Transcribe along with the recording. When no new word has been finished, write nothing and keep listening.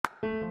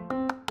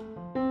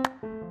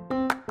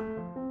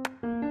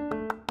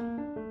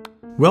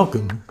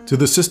Welcome to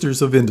the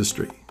Sisters of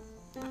Industry,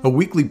 a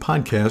weekly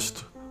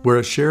podcast where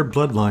a shared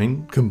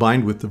bloodline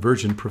combined with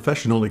divergent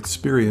professional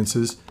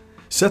experiences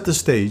set the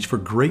stage for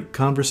great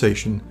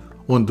conversation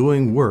on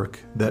doing work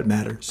that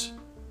matters.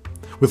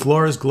 With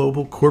Laura's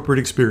global corporate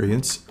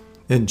experience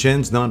and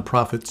Jen's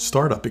nonprofit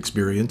startup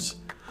experience,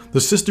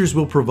 the sisters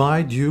will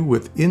provide you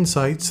with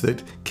insights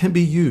that can be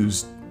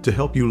used to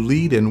help you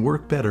lead and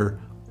work better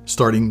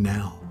starting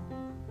now.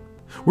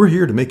 We're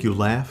here to make you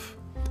laugh,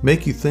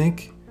 make you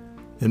think,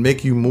 and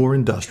make you more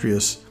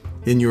industrious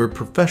in your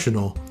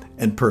professional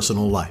and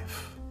personal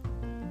life.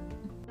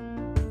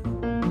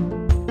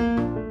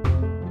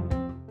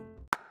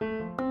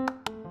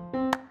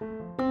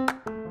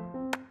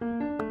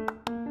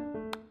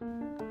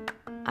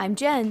 I'm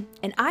Jen,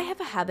 and I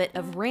have a habit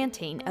of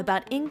ranting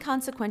about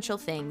inconsequential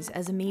things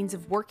as a means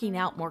of working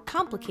out more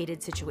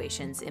complicated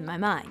situations in my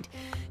mind.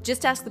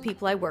 Just ask the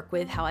people I work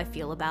with how I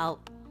feel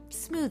about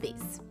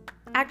smoothies.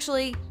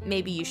 Actually,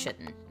 maybe you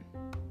shouldn't.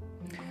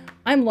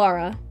 I'm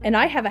Laura, and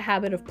I have a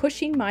habit of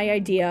pushing my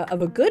idea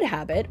of a good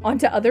habit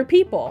onto other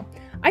people.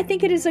 I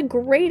think it is a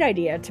great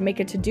idea to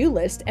make a to-do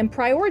list and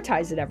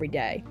prioritize it every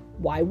day.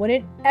 Why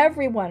wouldn't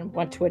everyone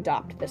want to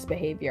adopt this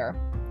behavior?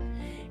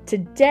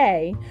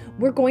 Today,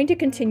 we're going to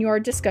continue our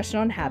discussion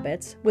on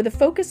habits with a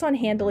focus on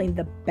handling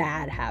the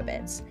bad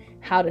habits,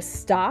 how to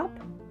stop,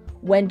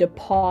 when to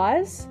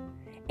pause,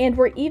 and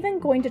we're even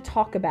going to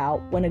talk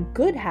about when a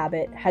good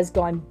habit has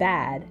gone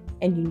bad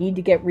and you need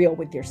to get real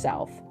with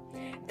yourself.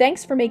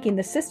 Thanks for making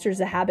the sisters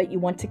a habit you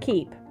want to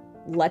keep.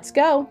 Let's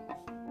go.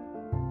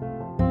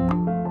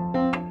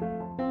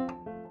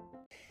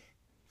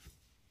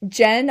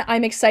 Jen,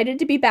 I'm excited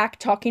to be back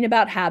talking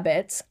about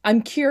habits.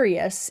 I'm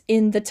curious,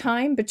 in the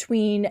time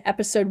between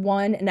episode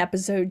 1 and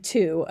episode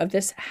 2 of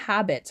this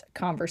habit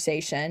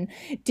conversation,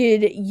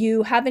 did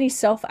you have any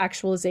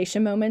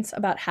self-actualization moments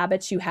about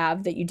habits you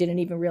have that you didn't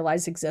even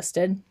realize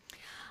existed?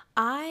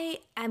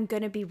 I am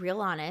going to be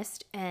real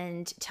honest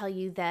and tell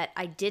you that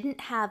I didn't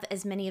have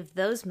as many of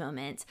those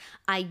moments.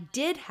 I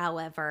did,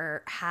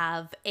 however,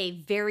 have a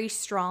very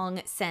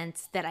strong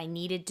sense that I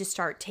needed to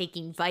start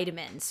taking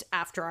vitamins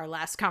after our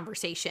last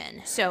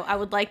conversation. So I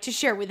would like to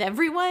share with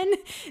everyone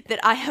that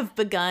I have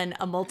begun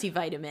a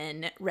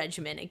multivitamin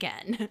regimen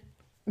again.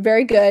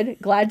 Very good.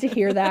 Glad to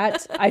hear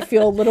that. I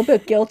feel a little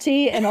bit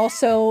guilty, and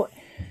also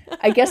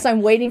I guess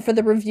I'm waiting for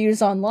the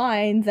reviews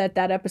online that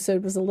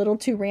episode was a little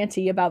too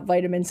ranty about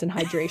vitamins and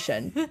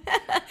hydration.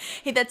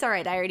 Hey, that's all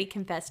right. I already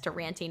confessed to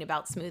ranting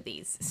about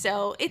smoothies.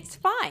 So it's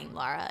fine,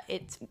 Laura.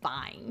 It's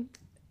fine.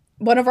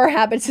 One of our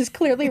habits is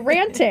clearly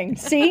ranting.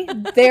 See,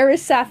 there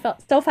is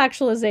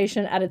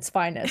self-actualization at its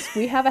finest.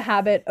 We have a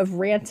habit of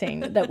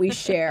ranting that we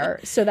share.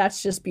 So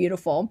that's just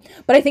beautiful.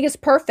 But I think it's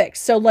perfect.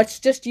 So let's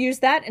just use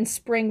that and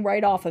spring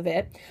right off of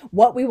it.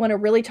 What we want to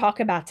really talk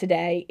about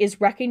today is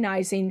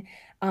recognizing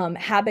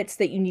habits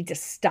that you need to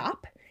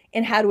stop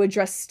and how to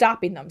address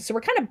stopping them. So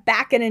we're kind of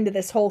backing into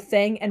this whole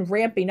thing and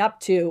ramping up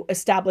to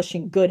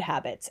establishing good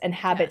habits and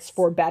habits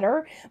for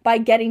better by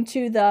getting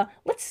to the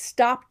let's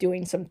stop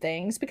doing some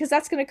things, because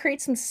that's going to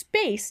create some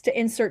space to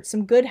insert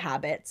some good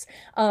habits.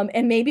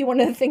 And maybe one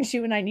of the things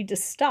you and I need to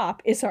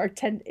stop is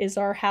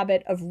our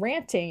habit of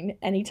ranting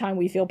anytime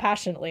we feel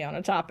passionately on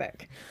a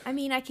topic. I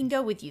mean, I can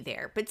go with you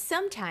there, but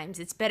sometimes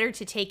it's better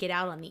to take it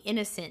out on the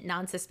innocent,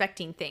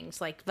 non-suspecting things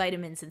like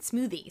vitamins and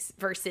smoothies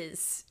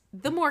versus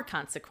the more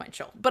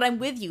consequential. But I'm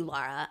with you,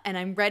 Laura, and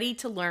I'm ready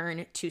to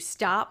learn to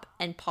stop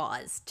and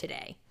pause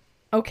today.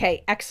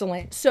 Okay,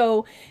 excellent.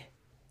 So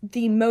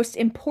the most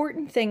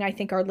important thing I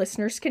think our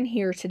listeners can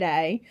hear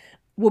today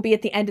will be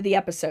at the end of the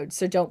episode,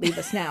 so don't leave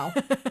us now.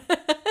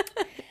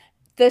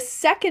 The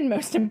second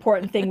most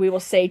important thing we will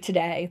say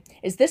today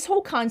is this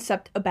whole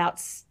concept about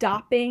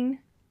stopping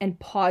and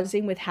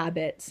pausing with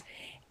habits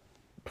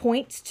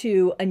points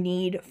to a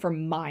need for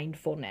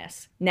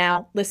mindfulness.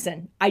 Now,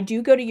 listen, I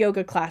do go to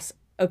yoga class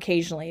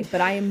occasionally,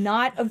 but I am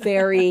not a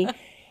very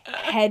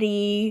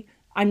heady,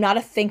 I'm not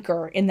a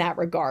thinker in that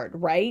regard,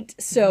 right?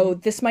 So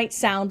this might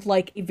sound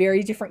like a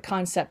very different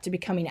concept to be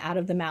coming out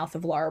of the mouth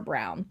of Laura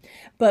Brown.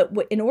 But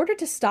in order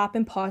to stop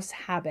and pause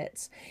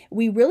habits,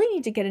 we really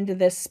need to get into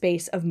this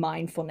space of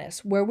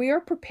mindfulness where we are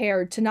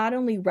prepared to not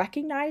only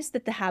recognize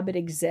that the habit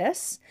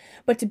exists,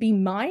 but to be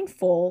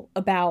mindful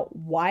about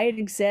why it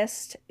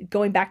exists,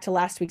 going back to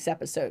last week's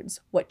episodes,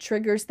 what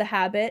triggers the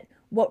habit,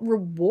 what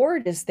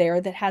reward is there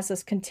that has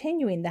us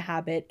continuing the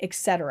habit,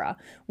 etc.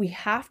 We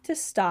have to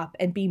stop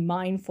and be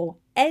mindful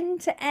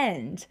end to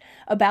end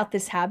about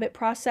this habit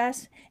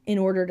process in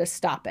order to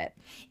stop it.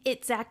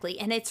 Exactly.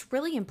 And it's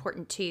really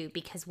important too,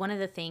 because one of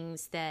the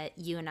things that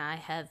you and I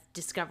have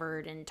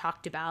discovered and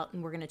talked about,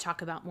 and we're going to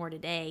talk about more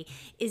today,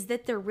 is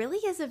that there really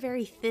is a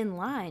very thin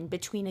line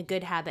between a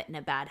good habit and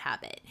a bad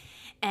habit.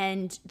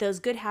 And those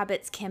good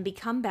habits can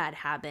become bad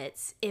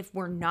habits if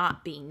we're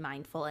not being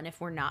mindful and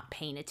if we're not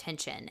paying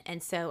attention.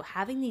 And so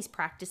having these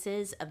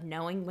practices of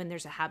knowing when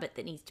there's a habit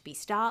that needs to be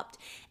stopped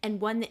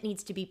and one that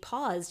needs to be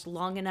paused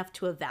long enough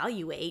to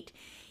evaluate,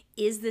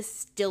 is this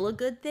still a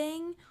good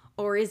thing?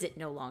 or is it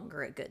no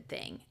longer a good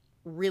thing?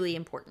 Really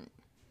important.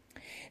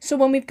 So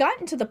when we've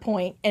gotten to the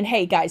point, and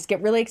hey guys,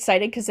 get really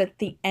excited because at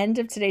the end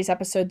of today's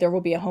episode, there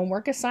will be a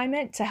homework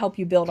assignment to help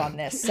you build on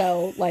this.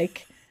 So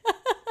like,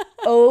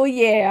 oh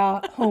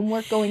yeah,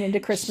 homework going into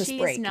Christmas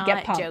break. She's not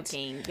get pumped.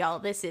 joking. Y'all,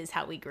 this is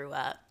how we grew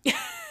up.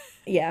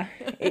 Yeah,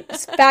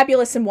 it's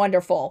fabulous and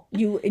wonderful.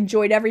 You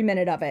enjoyed every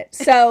minute of it.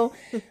 So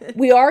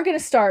we are going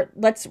to start.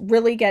 Let's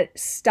really get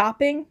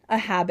stopping a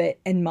habit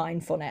and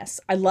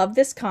mindfulness. I love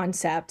this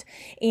concept.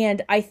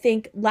 And I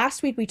think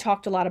last week we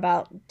talked a lot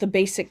about the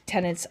basic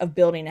tenets of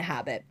building a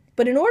habit.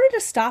 But in order to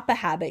stop a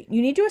habit,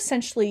 you need to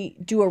essentially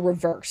do a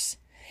reverse.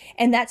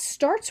 And that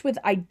starts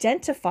with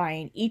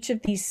identifying each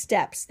of these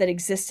steps that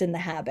exist in the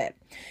habit.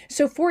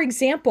 So for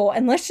example,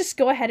 and let's just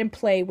go ahead and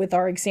play with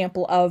our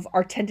example of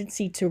our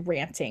tendency to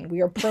ranting.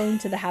 We are prone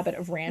to the habit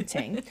of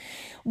ranting.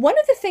 One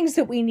of the things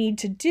that we need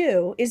to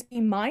do is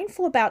be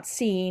mindful about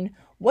seeing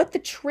what the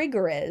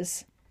trigger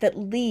is that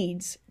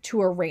leads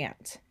to a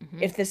rant,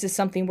 if this is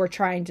something we're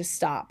trying to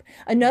stop.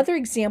 Another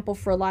example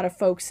for a lot of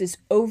folks is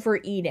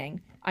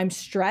overeating. I'm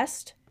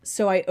stressed,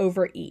 so I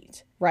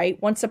overeat,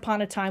 right? Once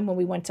upon a time when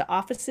we went to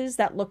offices,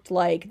 that looked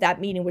like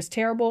that meeting was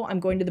terrible. I'm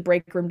going to the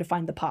break room to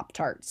find the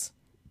Pop-Tarts.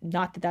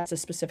 Not that that's a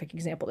specific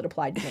example that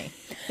applied to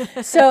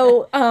me.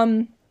 So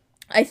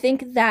I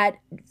think that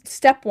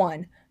step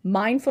one,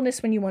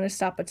 mindfulness when you want to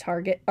stop a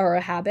target or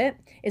a habit,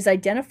 is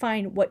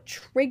identifying what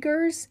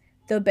triggers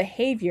the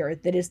behavior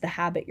that is the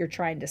habit you're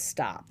trying to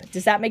stop.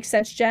 Does that make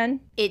sense,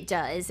 Jen? It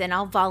does, and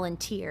I'll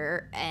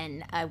volunteer,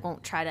 and I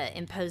won't try to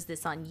impose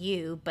this on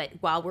you, but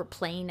while we're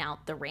playing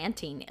out the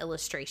ranting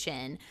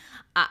illustration,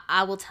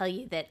 I will tell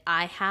you that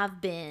I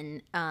have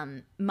been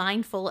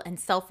mindful and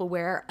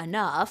self-aware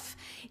enough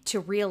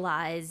to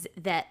realize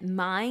that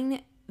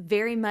mine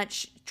very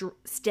much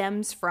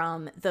stems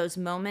from those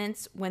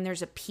moments when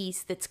there's a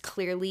piece that's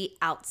clearly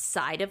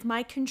outside of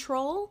my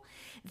control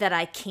that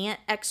I can't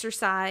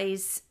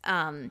exercise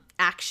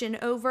action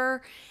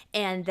over.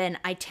 And then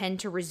I tend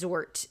to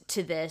resort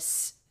to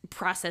this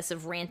process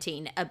of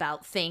ranting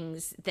about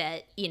things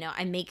that, you know,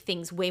 I make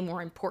things way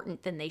more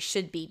important than they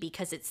should be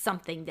because it's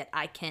something that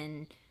I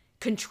can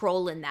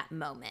control in that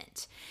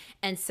moment.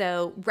 And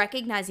so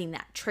recognizing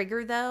that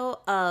trigger though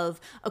of,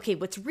 okay,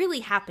 what's really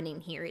happening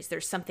here is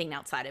there's something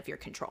outside of your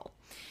control.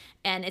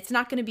 And it's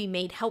not going to be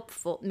it's not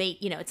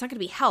going to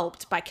be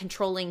helped by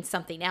controlling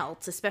something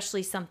else,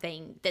 especially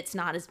something that's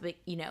not as big,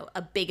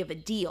 a big of a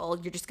deal.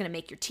 You're just going to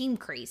make your team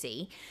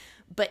crazy,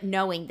 but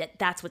knowing that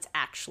that's what's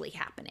actually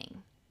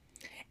happening.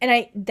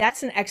 And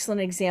that's an excellent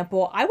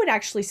example. I would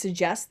actually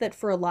suggest that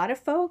for a lot of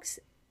folks,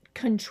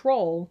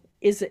 control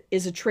is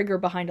a trigger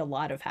behind a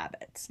lot of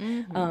habits.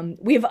 Mm-hmm.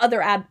 We have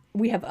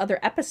other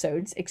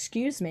episodes,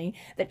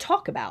 that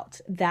talk about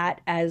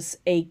that as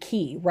a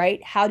key,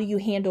 right? How do you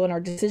handle in our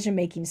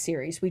decision-making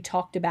series? We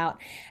talked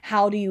about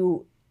how do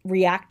you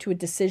react to a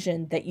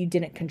decision that you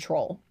didn't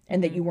control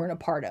and that you weren't a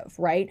part of,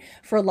 right?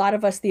 For a lot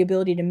of us, the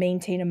ability to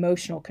maintain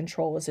emotional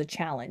control is a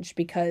challenge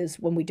because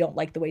when we don't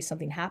like the way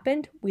something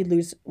happened,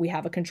 we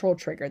have a control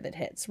trigger that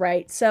hits,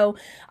 right? So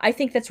I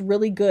think that's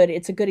really good.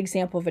 It's a good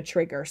example of a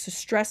trigger. So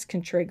stress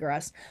can trigger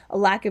us. A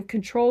lack of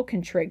control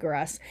can trigger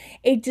us.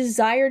 A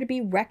desire to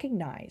be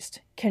recognized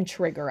can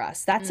trigger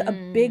us. That's a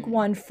big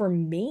one for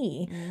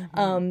me.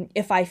 Mm-hmm.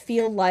 If I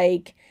feel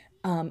like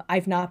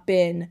I've not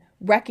been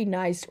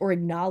recognized or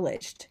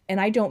acknowledged.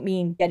 And I don't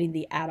mean getting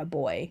the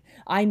attaboy.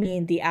 I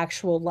mean the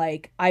actual,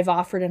 like, I've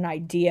offered an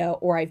idea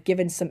or I've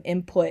given some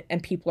input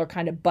and people are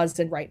kind of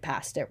buzzing right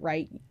past it,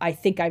 right? I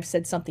think I've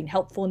said something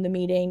helpful in the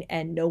meeting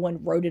and no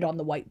one wrote it on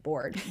the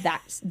whiteboard.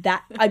 That's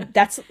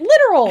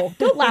literal.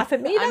 Don't laugh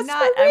at me.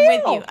 That's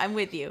real. I'm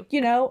with you.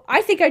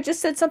 I think I just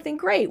said something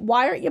great.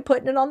 Why aren't you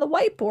putting it on the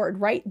whiteboard,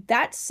 right?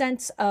 That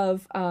sense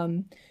of,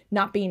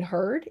 not being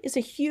heard is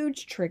a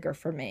huge trigger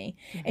for me.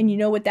 Mm-hmm. And you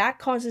know what that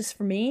causes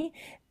for me?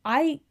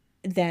 I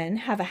then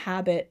have a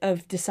habit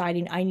of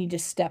deciding I need to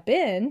step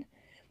in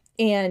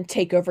and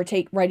take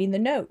writing the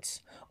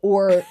notes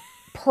or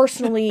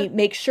personally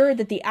make sure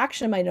that the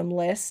action item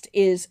list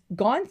is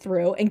gone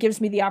through and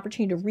gives me the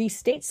opportunity to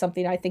restate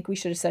something I think we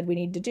should have said we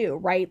need to do,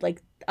 right?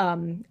 Like,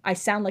 I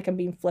sound like I'm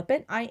being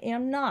flippant. I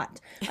am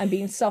not. I'm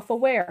being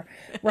self-aware,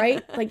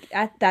 right? Like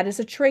that is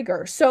a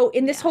trigger. So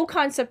in this whole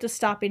concept of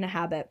stopping a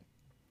habit,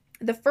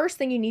 the first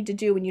thing you need to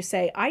do when you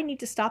say, I need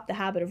to stop the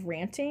habit of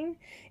ranting,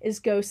 is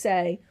go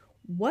say,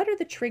 what are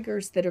the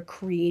triggers that are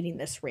creating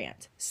this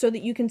rant? So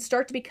that you can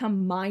start to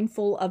become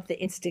mindful of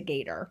the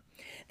instigator.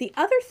 The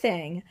other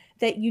thing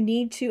that you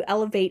need to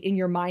elevate in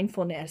your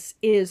mindfulness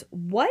is,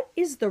 what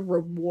is the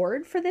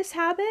reward for this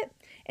habit?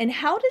 And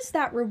how does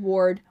that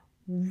reward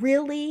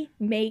really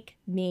make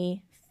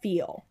me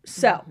feel?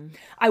 So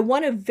I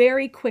want to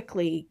very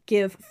quickly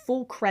give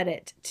full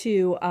credit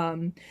to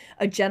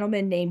a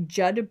gentleman named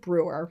Judd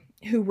Brewer.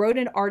 who wrote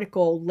an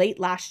article late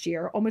last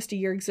year, almost a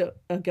year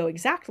ago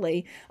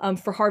exactly,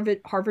 for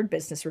Harvard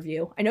Business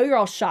Review. I know you're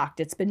all shocked.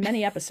 It's been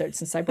many episodes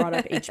since I brought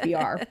up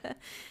HBR.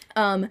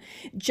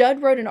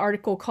 Judd wrote an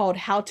article called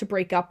How to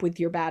Break Up with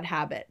Your Bad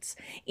Habits.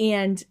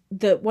 And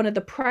one of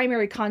the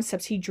primary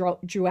concepts he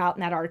drew out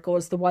in that article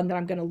is the one that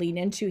I'm going to lean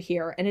into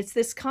here. And it's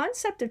this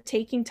concept of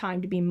taking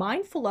time to be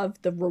mindful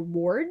of the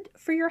reward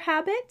for your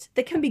habit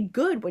that can be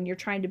good when you're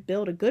trying to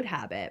build a good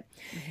habit,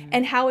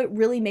 and how it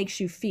really makes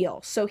you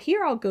feel. So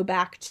here I'll go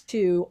back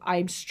to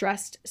I'm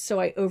stressed, so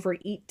I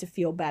overeat to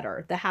feel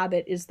better. The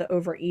habit is the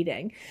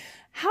overeating.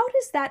 How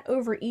does that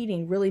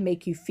overeating really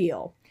make you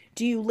feel?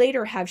 Do you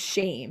later have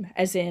shame,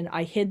 as in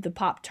I hid the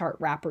Pop-Tart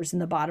wrappers in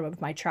the bottom of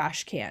my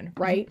trash can,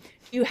 right?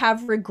 Do you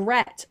have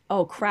regret?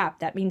 Oh, crap,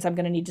 that means I'm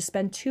going to need to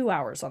spend 2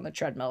 hours on the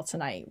treadmill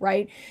tonight,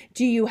 right?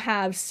 Do you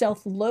have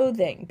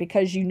self-loathing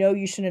because you know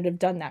you shouldn't have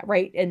done that,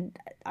 right? And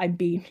I'm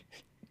being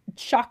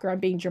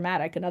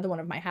dramatic, another one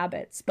of my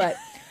habits, but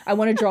I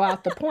want to draw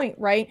out the point,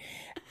 right?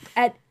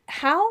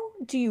 How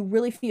do you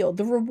really feel?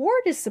 The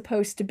reward is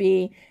supposed to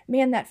be,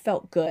 man, that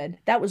felt good.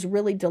 That was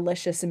really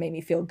delicious and made me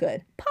feel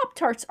good.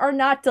 Pop-Tarts are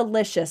not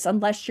delicious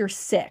unless you're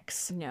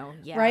 6. No,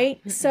 yeah. Right?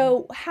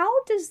 So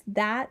how does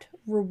that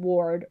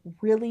reward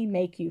really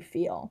make you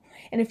feel?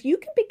 And if you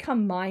can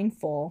become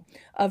mindful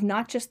of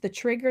not just the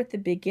trigger at the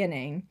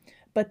beginning,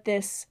 but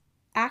this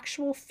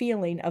actual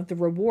feeling of the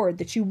reward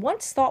that you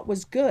once thought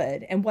was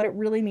good and what it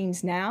really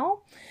means now,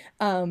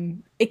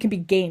 it can be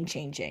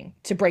game-changing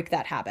to break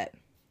that habit.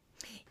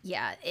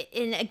 Yeah,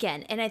 and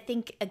I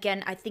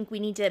think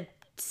we need to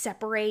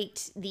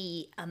separate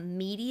the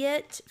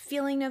immediate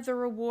feeling of the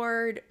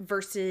reward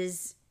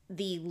versus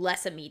the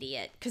less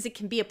immediate, because it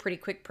can be a pretty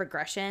quick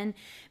progression.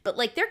 But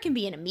like there can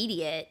be an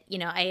immediate,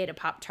 I ate a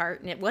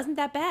Pop-Tart and it wasn't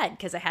that bad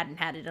because I hadn't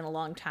had it in a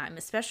long time,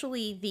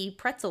 especially the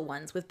pretzel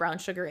ones with brown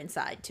sugar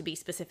inside, to be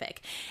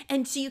specific.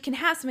 And so you can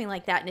have something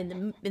like that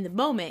and in the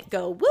moment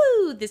go,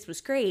 woo, this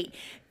was great.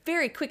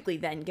 Very quickly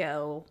then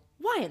go,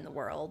 why in the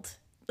world?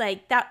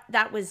 Like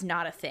that was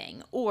not a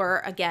thing.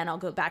 Or again, I'll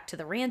go back to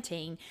the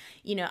ranting.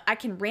 I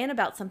can rant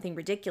about something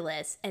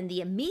ridiculous and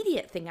the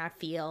immediate thing I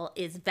feel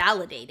is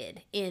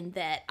validated in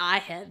that I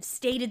have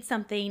stated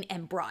something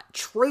and brought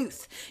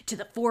truth to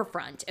the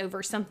forefront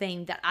over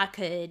something that I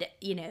could,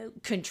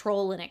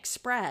 control and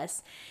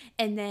express.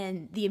 And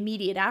then the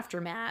immediate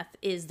aftermath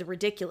is the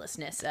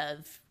ridiculousness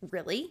of,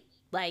 really?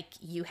 Like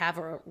you have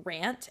a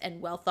rant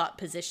and well-thought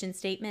position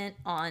statement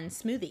on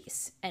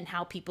smoothies and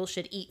how people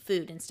should eat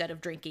food instead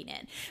of drinking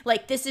it.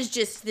 Like this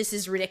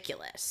is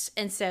ridiculous.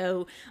 And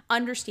so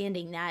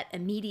understanding that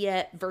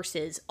immediate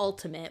versus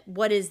ultimate,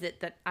 what is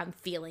it that I'm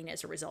feeling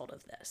as a result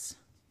of this?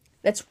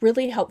 That's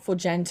really helpful,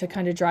 Jen, to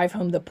kind of drive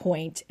home the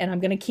point. And I'm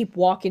going to keep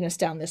walking us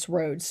down this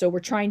road. So we're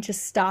trying to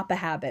stop a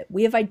habit.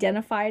 We have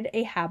identified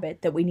a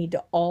habit that we need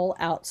to all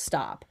out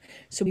stop.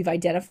 So we've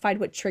identified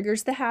what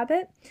triggers the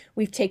habit.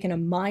 We've taken a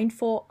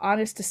mindful,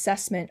 honest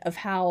assessment of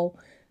how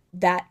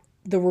the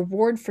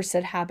reward for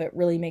said habit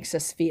really makes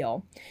us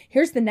feel.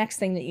 Here's the next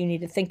thing that you need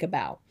to think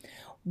about.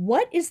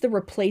 What is the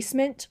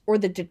replacement or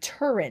the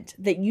deterrent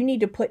that you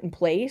need to put in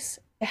place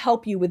to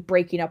help you with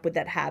breaking up with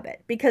that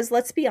habit? Because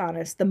let's be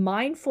honest, the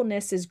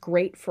mindfulness is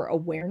great for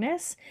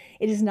awareness.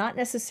 It is not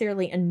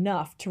necessarily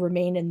enough to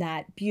remain in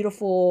that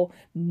beautiful,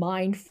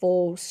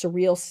 mindful,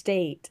 surreal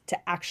state to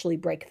actually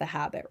break the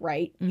habit,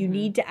 right? You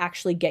need to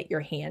actually get your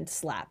hand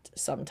slapped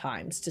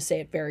sometimes, to say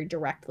it very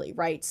directly,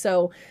 right?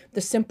 So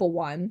the simple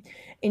one,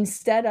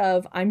 instead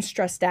of I'm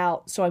stressed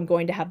out, so I'm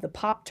going to have the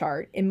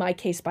Pop-Tart. In my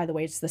case, by the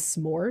way, it's the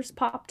s'mores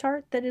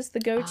Pop-Tart that is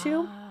the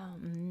go-to.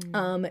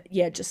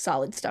 Yeah, just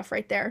solid stuff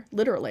right there,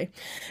 literally.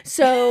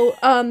 So,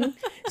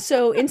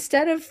 so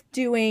instead of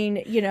doing,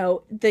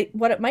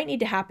 what it might need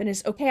to happen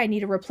is, okay, I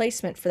need a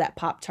replacement for that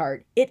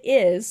Pop-Tart. It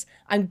is,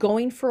 I'm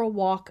going for a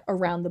walk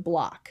around the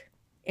block.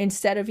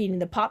 Instead of eating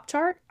the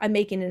Pop-Tart, I'm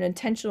making an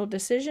intentional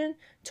decision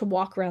to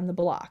walk around the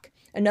block.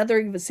 Another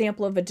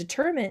example of a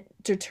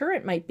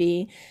deterrent might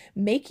be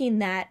making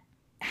that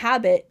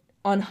habit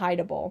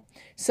unhideable.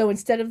 So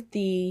instead of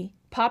the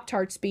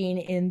Pop-Tarts being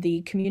in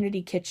the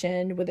community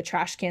kitchen with a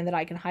trash can that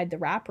I can hide the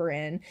wrapper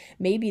in,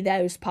 maybe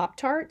those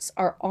Pop-Tarts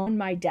are on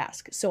my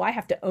desk. So I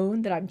have to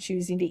own that I'm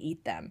choosing to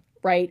eat them,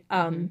 right?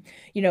 And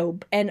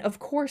of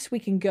course we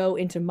can go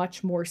into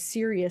much more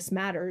serious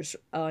matters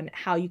on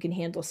how you can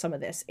handle some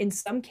of this. In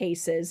some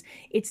cases,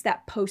 it's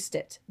that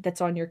Post-it that's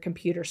on your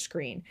computer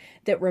screen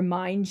that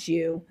reminds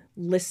you,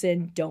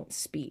 listen, don't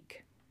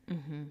speak.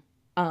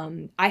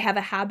 I have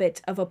a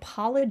habit of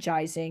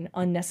apologizing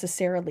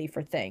unnecessarily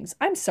for things.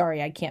 I'm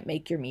sorry I can't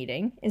make your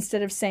meeting.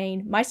 Instead of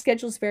saying, my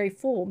schedule's very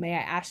full, may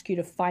I ask you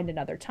to find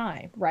another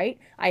time, right?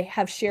 I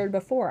have shared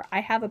before,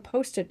 I have a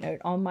Post-it note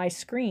on my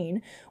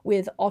screen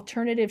with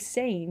alternative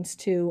sayings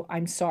to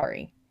I'm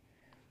sorry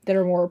that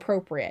are more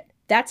appropriate.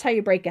 That's how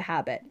you break a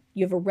habit.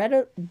 You have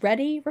a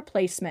ready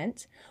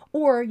replacement,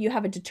 or you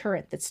have a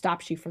deterrent that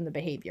stops you from the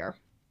behavior.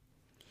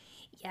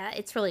 Yeah,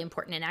 it's really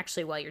important. And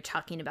actually, while you're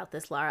talking about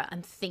this, Laura,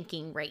 I'm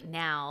thinking right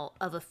now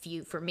of a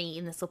few for me,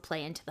 and this will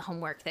play into the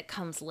homework that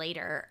comes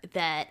later,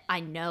 that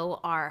I know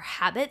are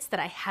habits that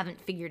I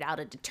haven't figured out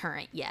a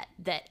deterrent yet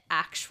that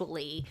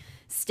actually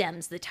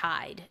stems the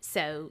tide.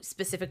 So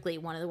specifically,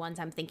 one of the ones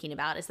I'm thinking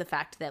about is the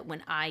fact that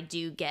when I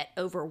do get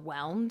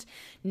overwhelmed,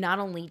 not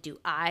only do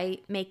I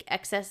make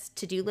excess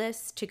to-do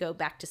lists, to go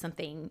back to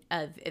something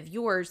of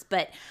yours,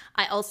 but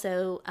I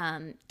also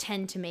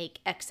tend to make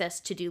excess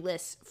to-do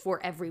lists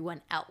for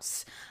everyone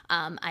else.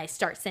 I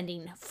start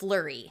sending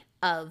flurry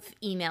of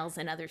emails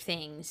and other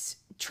things,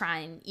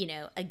 trying,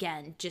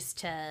 again, just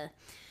to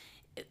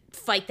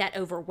fight that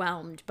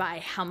overwhelmed by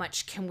how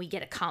much can we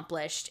get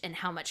accomplished and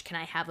how much can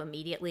I have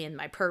immediately in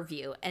my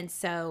purview. And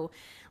so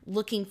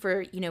looking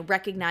for,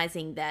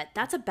 recognizing that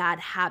that's a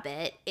bad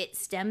habit. It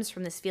stems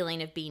from this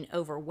feeling of being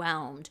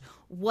overwhelmed.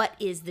 What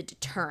is the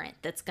deterrent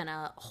that's going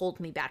to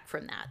hold me back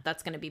from that?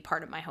 That's going to be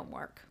part of my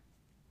homework.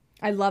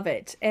 I love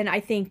it. And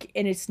I think,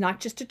 and it's not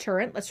just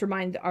deterrent. Let's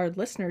remind our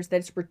listeners that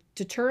it's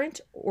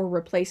deterrent or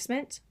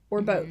replacement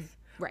or both.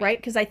 Right?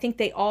 Because I think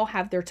they all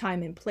have their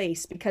time and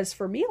place. Because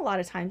for me, a lot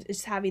of times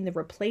it's having the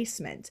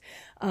replacement.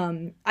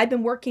 I've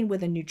been working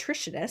with a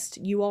nutritionist.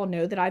 You all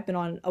know that I've been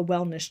on a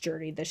wellness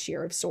journey this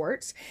year of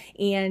sorts.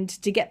 And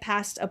to get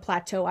past a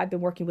plateau, I've been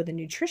working with a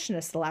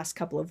nutritionist the last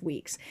couple of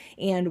weeks.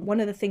 And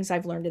one of the things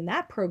I've learned in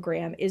that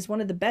program is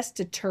one of the best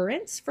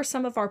deterrents for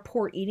some of our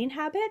poor eating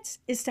habits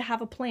is to have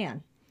a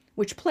plan,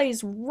 which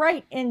plays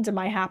right into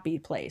my happy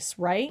place,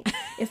 right?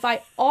 If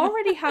I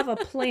already have a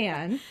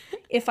plan,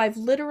 if I've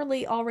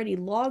literally already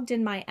logged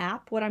in my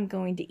app what I'm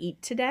going to eat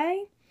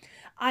today,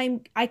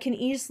 I can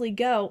easily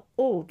go,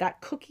 oh, that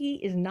cookie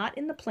is not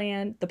in the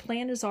plan. The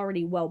plan is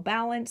already well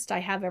balanced. I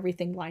have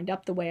everything lined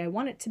up the way I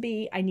want it to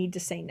be. I need to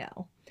say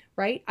no,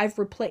 right?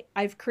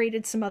 I've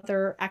created some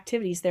other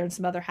activities there and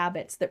some other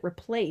habits that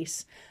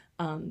replace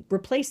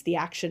the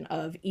action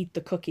of eat the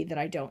cookie that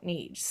I don't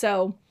need.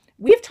 So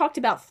we've talked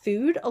about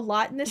food a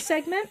lot in this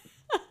segment.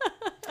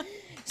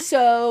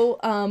 So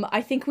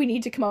I think we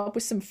need to come up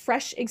with some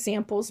fresh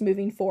examples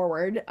moving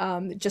forward.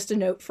 Just a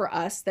note for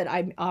us that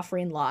I'm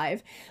offering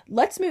live.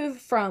 Let's move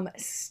from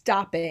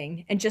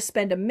stopping and just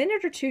spend a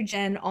minute or two,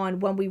 Jen, on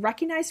when we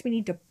recognize we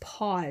need to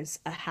pause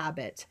a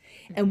habit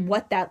and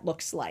what that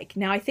looks like.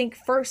 Now, I think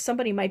first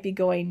somebody might be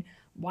going,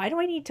 why do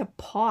I need to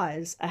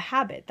pause a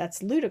habit?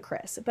 That's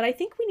ludicrous. But I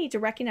think we need to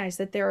recognize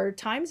that there are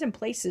times and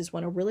places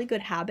when a really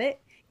good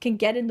habit can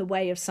get in the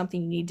way of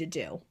something you need to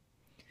do.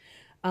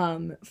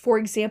 For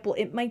example,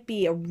 it might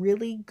be a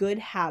really good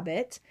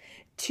habit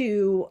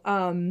to,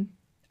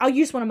 I'll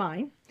use one of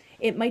mine.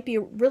 It might be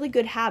a really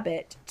good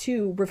habit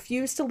to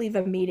refuse to leave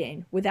a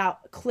meeting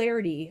without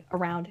clarity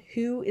around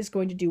who is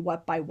going to do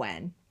what by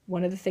when.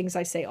 One of the things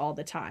I say all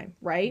the time,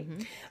 right?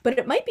 Mm-hmm. But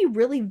it might be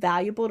really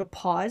valuable to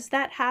pause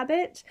that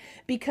habit,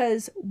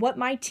 because what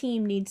my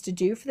team needs to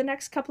do for the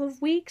next couple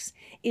of weeks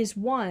is,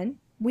 one,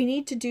 we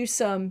need to do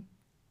some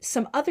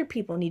other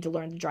people need to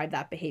learn to drive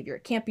that behavior.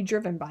 It can't be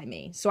driven by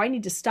me. So I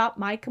need to stop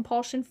my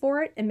compulsion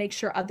for it and make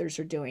sure others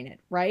are doing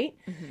it, right?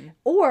 Mm-hmm.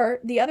 Or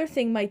the other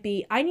thing might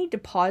be, I need to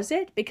pause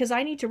it because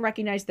I need to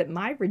recognize that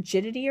my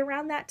rigidity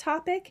around that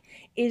topic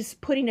is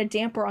putting a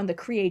damper on the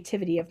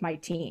creativity of my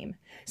team.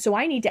 So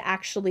I need to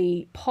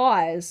actually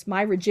pause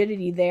my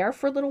rigidity there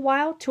for a little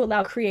while to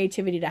allow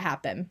creativity to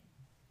happen.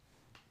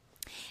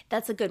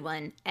 That's a good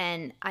one.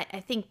 And I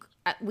think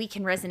we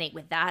can resonate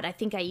with that. I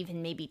think I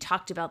even maybe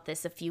talked about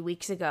this a few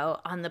weeks ago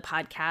on the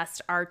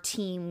podcast. Our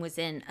team was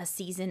in a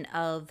season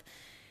of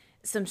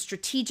some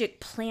strategic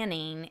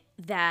planning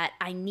that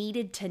I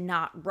needed to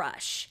not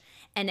rush.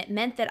 And it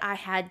meant that I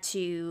had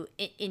to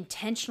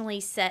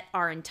intentionally set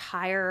our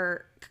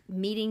entire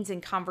meetings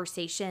and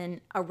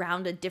conversation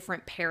around a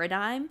different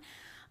paradigm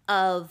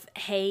of,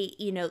 hey,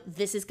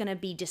 this is going to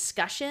be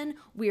discussion.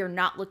 We are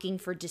not looking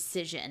for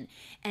decision.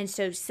 And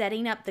so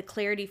setting up the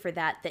clarity for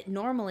that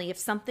normally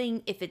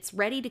if it's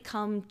ready to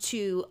come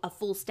to a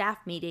full staff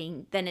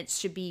meeting, then it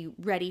should be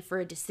ready for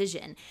a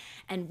decision.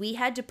 And we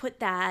had to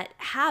put that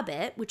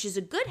habit, which is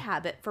a good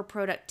habit for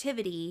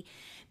productivity,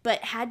 but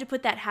had to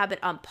put that habit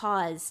on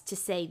pause to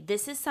say,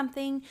 this is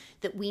something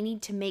that we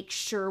need to make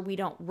sure we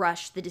don't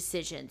rush the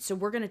decision. So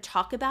we're going to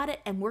talk about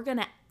it, and we're going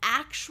to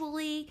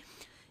actually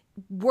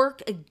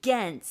work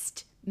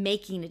against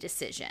making a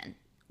decision.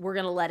 We're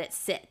going to let it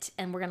sit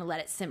and we're going to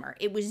let it simmer.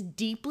 It was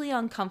deeply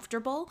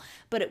uncomfortable,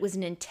 but it was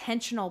an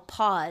intentional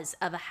pause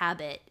of a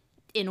habit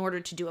in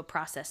order to do a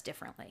process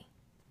differently.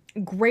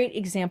 Great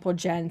example,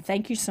 Jen.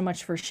 Thank you so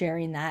much for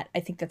sharing that. I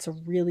think that's a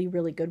really,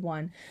 really good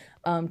one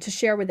to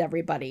share with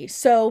everybody.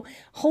 So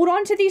hold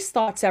on to these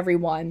thoughts,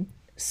 everyone.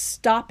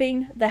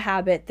 Stopping the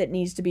habit that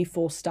needs to be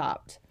full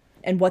stopped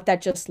and what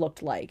that just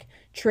looked like.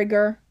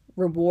 Trigger,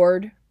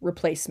 reward,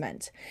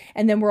 replacement.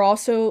 And then we're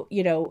also,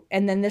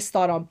 and then this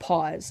thought on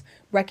pause,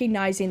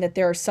 recognizing that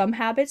there are some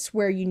habits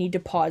where you need to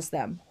pause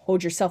them.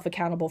 Hold yourself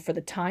accountable for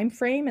the time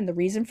frame and the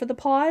reason for the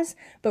pause,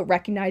 but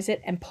recognize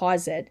it and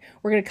pause it.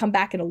 We're going to come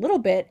back in a little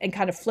bit and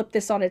kind of flip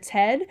this on its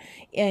head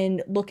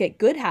and look at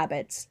good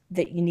habits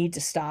that you need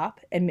to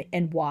stop and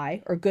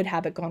why, or good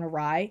habit gone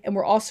awry. And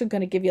we're also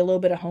going to give you a little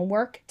bit of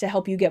homework to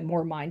help you get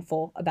more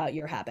mindful about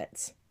your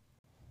habits.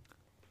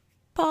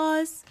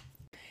 Pause.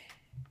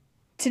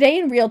 Today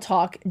in Real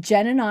Talk,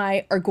 Jen and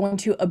I are going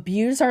to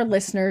abuse our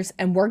listeners,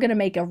 and we're going to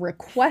make a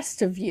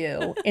request of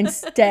you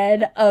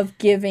instead of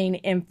giving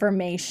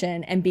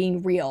information and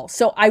being real.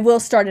 So I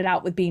will start it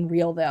out with being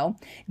real, though.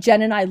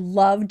 Jen and I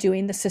love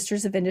doing the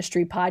Sisters of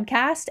Industry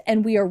podcast,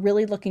 and we are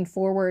really looking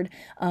forward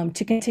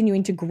to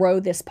continuing to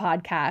grow this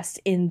podcast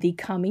in the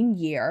coming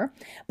year.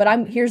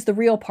 But here's the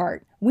real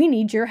part. We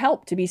need your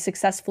help to be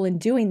successful in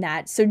doing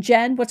that. So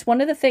Jen, what's one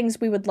of the things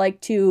we would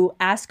like to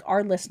ask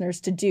our listeners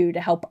to do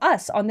to help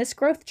us on this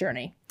growth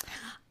journey?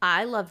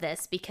 I love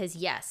this because,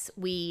 yes,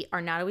 we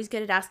are not always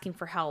good at asking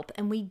for help,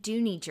 and we do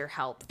need your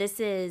help. This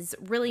is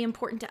really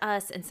important to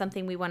us and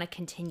something we want to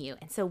continue.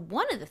 And so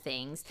one of the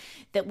things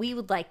that we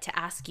would like to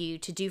ask you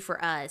to do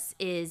for us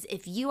is,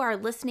 if you are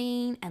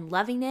listening and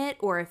loving it,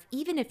 or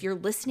even if you're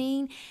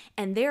listening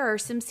and there are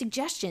some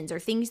suggestions or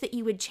things that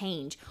you would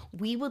change,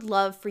 we would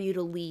love for you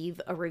to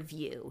leave a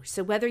review.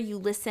 So whether you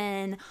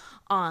listen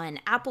on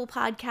Apple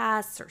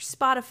Podcasts or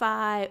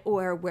Spotify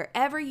or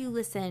wherever you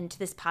listen to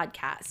this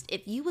podcast,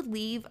 if you would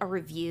leave a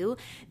review,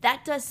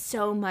 that does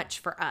so much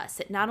for us.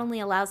 It not only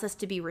allows us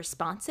to be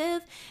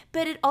responsive,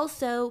 but it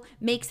also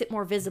makes it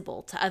more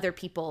visible to other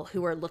people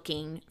who are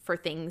looking for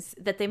things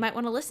that they might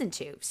want to listen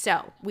to.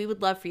 So we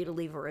would love for you to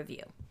leave a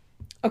review.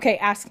 Okay,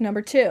 ask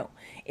number 2.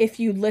 If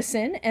you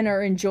listen and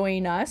are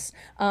enjoying us,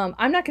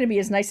 I'm not going to be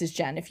as nice as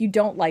Jen. If you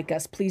don't like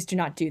us, please do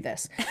not do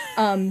this.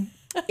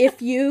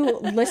 If you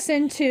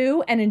listen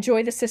to and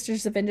enjoy the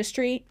Sisters of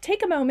Industry,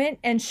 take a moment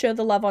and show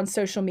the love on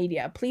social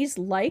media. Please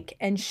like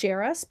and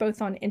share us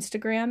both on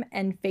Instagram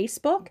and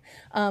Facebook.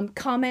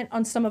 Comment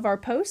on some of our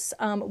posts.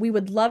 We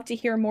would love to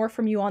hear more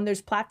from you on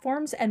those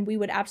platforms, and we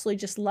would absolutely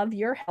just love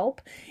your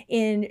help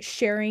in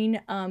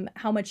sharing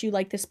how much you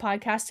like this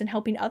podcast and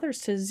helping others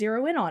to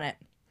zero in on it.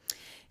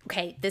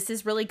 Okay, this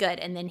is really good.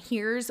 And then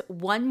here's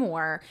one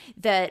more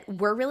that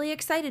we're really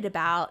excited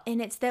about,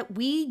 and it's that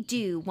we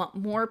do want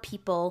more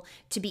people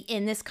to be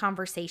in this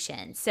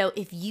conversation. So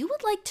if you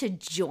would like to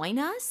join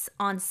us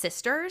on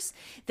Sisters,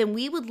 then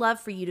we would love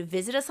for you to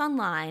visit us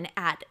online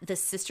at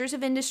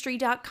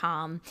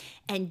thesistersofindustry.com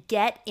and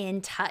get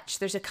in touch.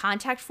 There's a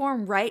contact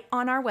form right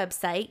on our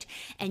website,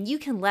 and you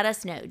can let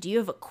us know. Do you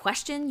have a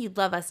question you'd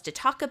love us to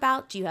talk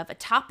about? Do you have a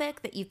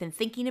topic that you've been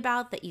thinking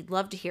about that you'd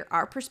love to hear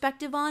our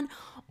perspective on?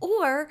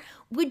 Or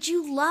would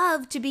you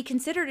love to be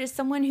considered as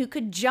someone who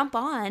could jump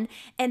on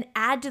and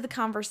add to the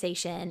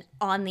conversation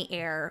on the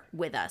air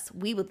with us?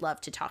 We would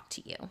love to talk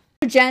to you.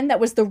 Jen, that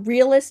was the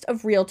realest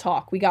of real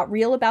talk. We got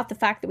real about the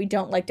fact that we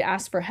don't like to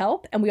ask for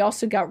help, and we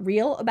also got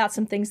real about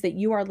some things that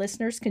you, our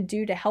listeners, can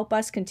do to help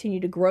us continue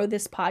to grow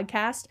this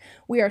podcast.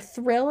 We are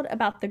thrilled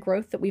about the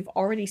growth that we've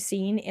already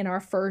seen in our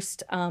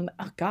first,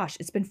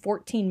 it's been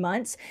 14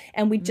 months,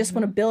 and we just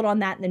want to build on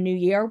that in the new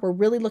year. We're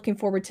really looking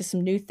forward to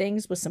some new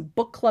things with some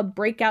book club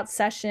breakout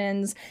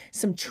sessions,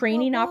 some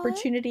training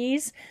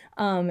opportunities.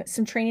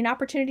 Some training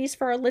opportunities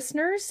for our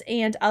listeners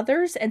and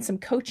others, and some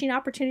coaching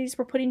opportunities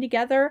we're putting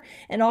together,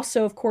 and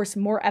also, of course,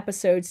 more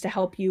episodes to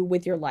help you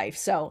with your life.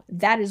 So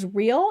that is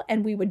real,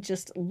 and we would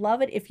just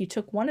love it if you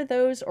took one of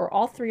those or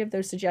all 3 of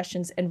those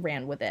suggestions and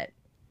ran with it.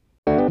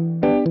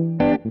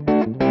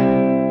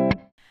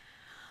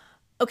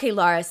 Okay,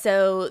 Laura,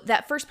 so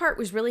that first part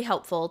was really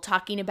helpful,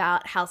 talking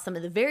about how some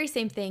of the very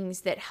same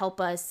things that help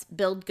us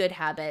build good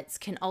habits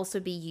can also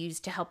be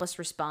used to help us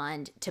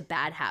respond to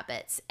bad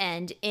habits.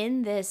 And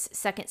in this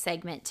second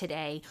segment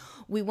today,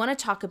 we want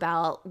to talk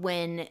about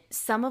when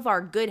some of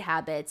our good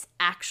habits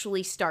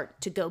actually start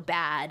to go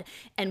bad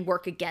and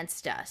work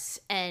against us,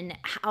 and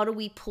how do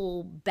we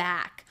pull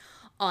back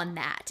on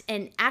that.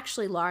 And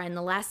actually, Laura, in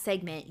the last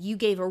segment, you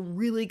gave a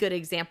really good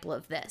example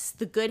of this,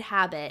 the good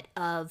habit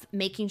of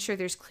making sure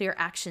there's clear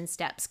action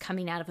steps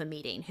coming out of a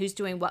meeting, who's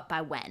doing what by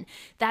when.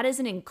 That is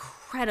an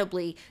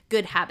incredibly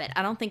good habit.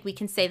 I don't think we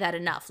can say that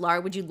enough.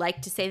 Laura, would you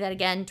like to say that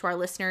again to our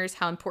listeners,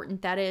 how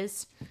important that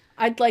is?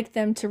 I'd like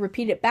them to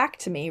repeat it back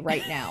to me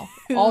right now.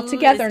 All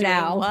together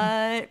now.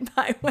 What?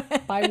 By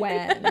when? By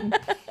when?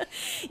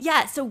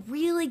 Yeah, so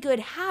really good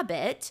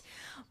habit,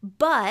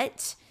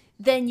 but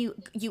then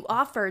you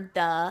offered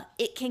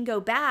it can go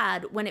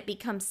bad when it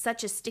becomes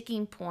such a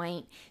sticking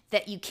point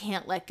that you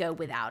can't let go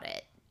without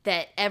it.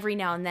 That every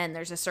now and then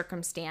there's a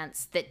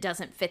circumstance that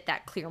doesn't fit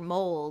that clear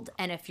mold.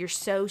 And if you're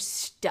so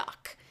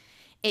stuck,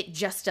 it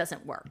just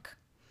doesn't work.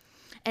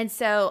 And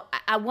so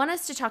I want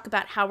us to talk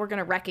about how we're going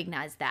to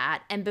recognize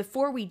that. And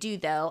before we do,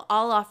 though,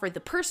 I'll offer the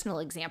personal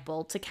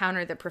example to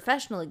counter the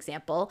professional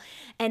example.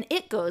 And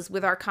it goes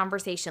with our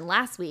conversation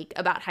last week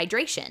about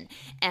hydration.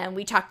 And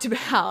we talked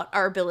about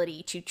our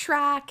ability to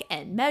track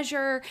and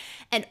measure.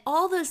 And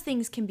all those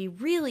things can be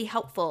really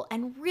helpful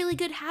and really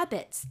good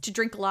habits to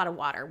drink a lot of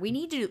water. We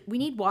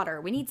need water,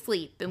 we need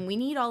sleep, and we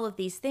need all of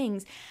these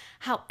things.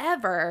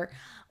 However,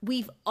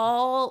 we've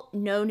all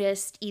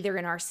noticed either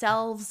in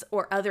ourselves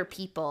or other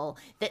people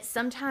that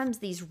sometimes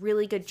these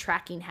really good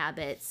tracking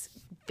habits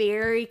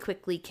very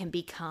quickly can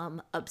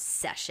become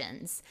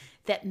obsessions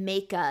that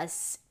make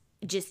us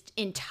just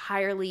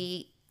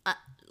entirely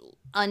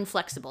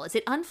unflexible. Is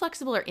it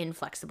unflexible or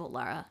inflexible,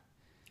 Laura?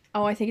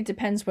 Oh, I think it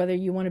depends whether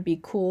you want to be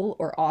cool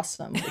or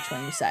awesome, which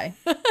one you say.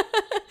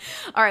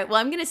 All right, well,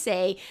 I'm going to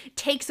say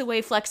takes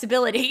away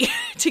flexibility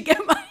to get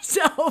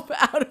myself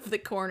out of the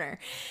corner.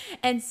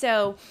 And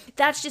so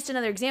that's just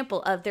another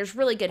example of there's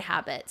really good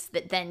habits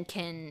that then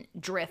can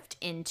drift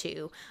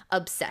into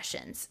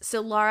obsessions.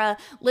 So Laura,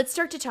 let's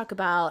start to talk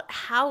about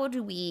how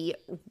do we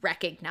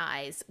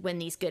recognize when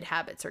these good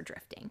habits are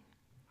drifting?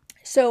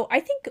 So I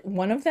think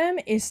one of them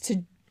is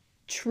to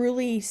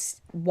truly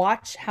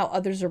watch how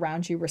others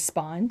around you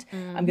respond.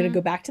 I'm going to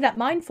go back to that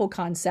mindful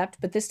concept,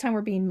 but this time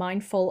we're being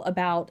mindful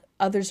about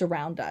others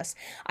around us.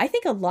 I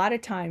think a lot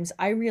of times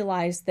I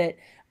realize that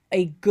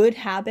a good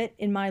habit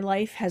in my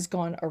life has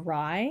gone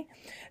awry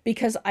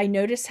because I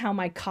notice how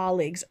my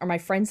colleagues or my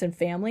friends and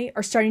family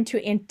are starting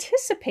to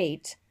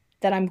anticipate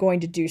that I'm going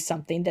to do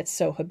something that's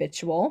so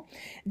habitual.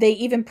 They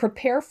even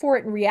prepare for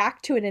it and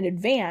react to it in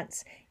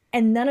advance.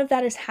 And none of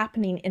that is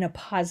happening in a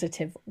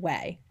positive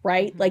way,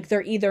 right? Like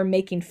they're either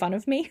making fun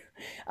of me.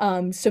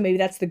 So maybe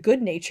that's the good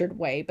natured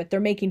way, but they're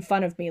making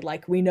fun of me.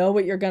 Like, we know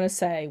what you're going to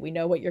say. We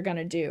know what you're going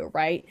to do,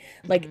 right?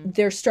 Like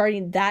they're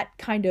starting, that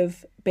kind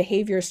of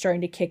behavior is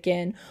starting to kick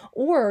in.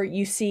 Or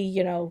you see,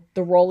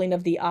 the rolling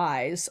of the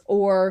eyes,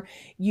 or,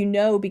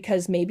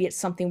 because maybe it's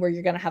something where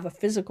you're going to have a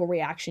physical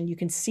reaction, you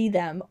can see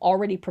them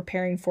already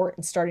preparing for it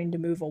and starting to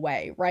move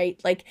away, right?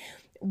 Like,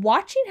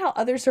 watching how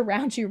others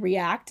around you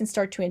react and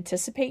start to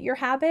anticipate your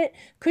habit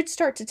could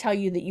start to tell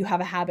you that you have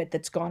a habit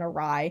that's gone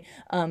awry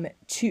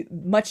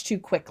much too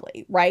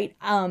quickly, right?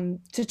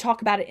 To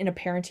talk about it in a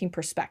parenting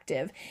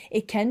perspective,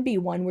 it can be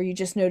one where you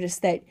just notice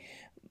that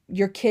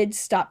your kids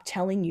stop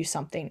telling you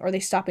something, or they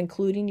stop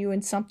including you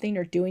in something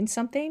or doing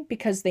something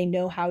because they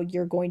know how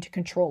you're going to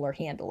control or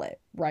handle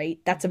it, right?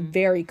 That's a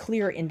very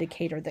clear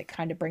indicator that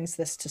kind of brings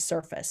this to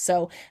surface.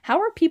 So how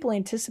are people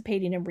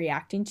anticipating and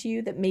reacting to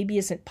you that maybe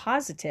isn't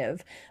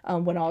positive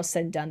when all is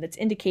said and done, that's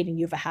indicating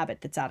you have a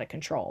habit that's out of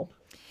control?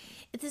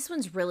 This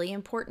one's really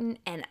important,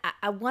 and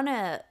I want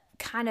to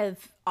kind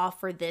of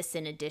offer this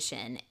in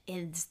addition,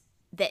 is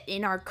that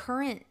in our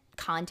current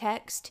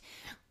context,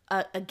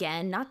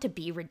 again, not to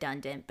be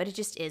redundant, but it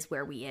just is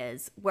where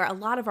a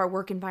lot of our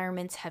work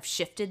environments have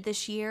shifted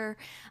this year,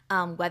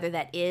 whether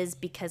that is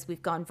because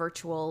we've gone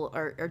virtual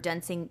or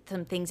done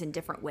some things in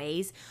different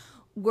ways.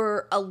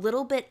 We're a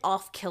little bit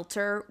off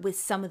kilter with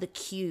some of the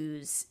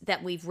cues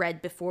that we've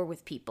read before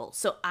with people.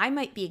 So I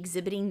might be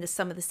exhibiting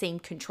some of the same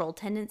control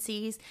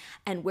tendencies,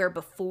 and where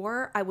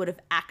before I would have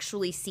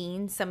actually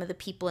seen some of the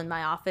people in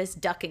my office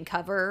duck and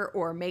cover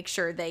or make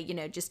sure they,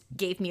 just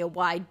gave me a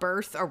wide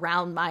berth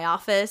around my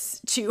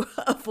office to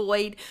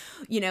avoid,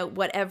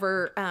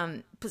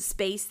 whatever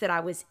space that I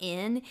was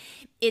in.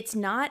 It's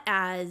not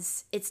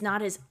as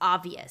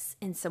obvious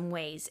in some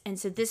ways. And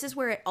so this is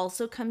where it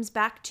also comes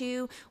back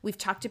to, we've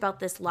talked about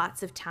this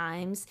lots of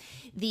times,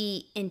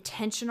 the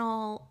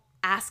intentional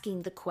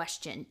asking the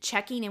question,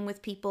 checking in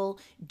with people,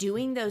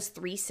 doing those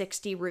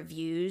 360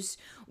 reviews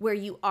where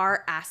you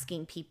are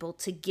asking people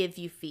to give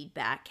you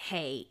feedback.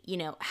 Hey,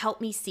 help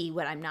me see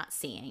what I'm not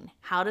seeing.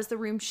 How does the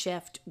room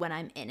shift when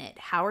I'm in it?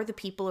 How are the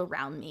people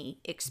around me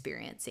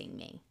experiencing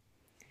me?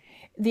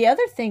 The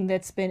other thing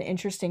that's been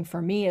interesting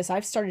for me is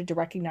I've started to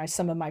recognize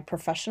some of my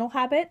professional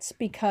habits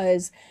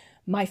because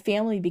my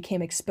family became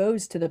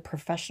exposed to the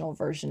professional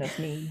version of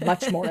me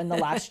much more in the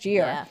last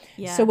year.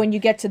 Yeah. So when you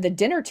get to the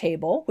dinner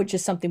table, which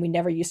is something we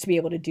never used to be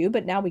able to do,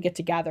 but now we get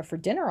to gather for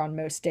dinner on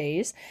most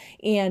days.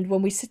 And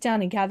when we sit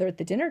down and gather at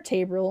the dinner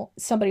table,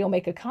 somebody will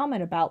make a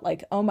comment about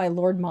like, oh my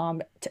Lord,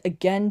 Mom,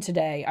 again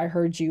today, I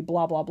heard you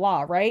blah, blah,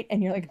 blah, right?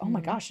 And you're like, oh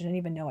my gosh, I didn't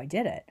even know I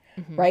did it.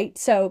 Right.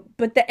 So,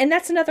 and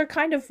that's another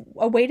kind of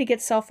a way to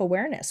get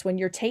self-awareness when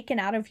you're taken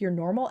out of your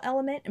normal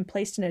element and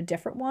placed in a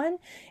different one,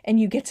 and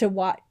you get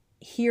to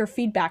hear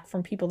feedback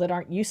from people that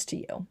aren't used to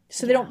you.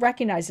 So they don't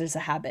recognize it as a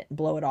habit and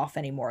blow it off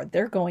anymore.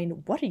 They're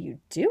going, what are you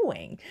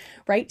doing?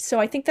 Right. So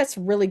I think that's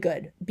really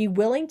good. Be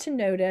willing to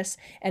notice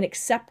and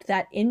accept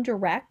that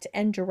indirect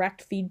and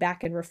direct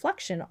feedback and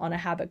reflection on a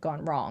habit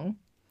gone wrong.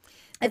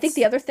 I think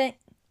the other thing,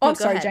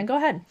 sorry, Jen, go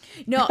ahead.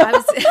 No, I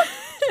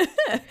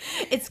was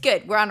It's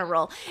good. We're on a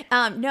roll.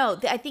 No,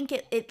 I think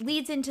it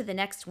leads into the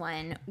next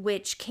one,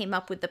 which came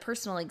up with the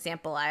personal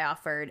example I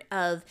offered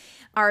of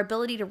our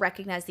ability to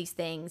recognize these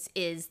things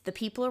is the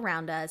people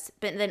around us,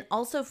 but then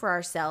also for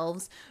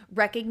ourselves,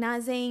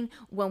 recognizing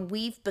when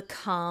we've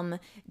become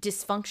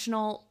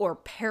dysfunctional or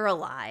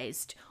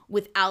paralyzed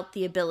without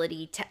the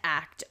ability to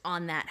act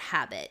on that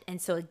habit.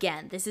 And so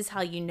again, this is how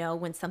you know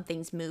when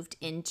something's moved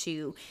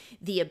into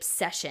the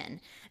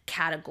obsession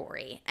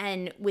category.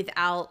 And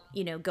without,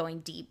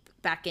 going deep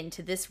back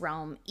into this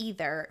realm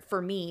either,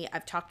 for me,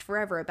 I've talked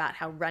forever about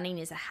how running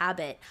is a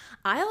habit.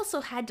 I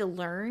also had to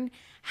learn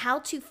how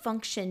to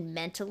function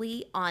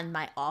mentally on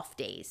my off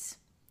days,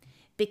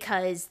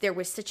 because there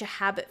was such a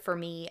habit for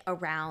me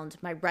around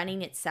my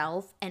running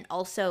itself and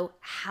also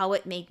how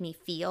it made me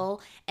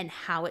feel and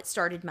how it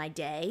started my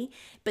day.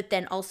 But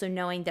then also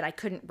knowing that I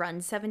couldn't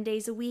run 7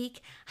 days a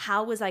week,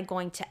 how was I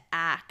going to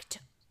act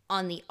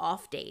on the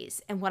off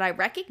days? And what I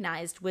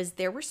recognized was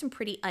there were some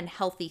pretty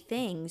unhealthy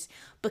things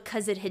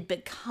because it had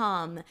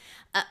become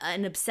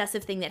an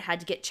obsessive thing that had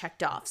to get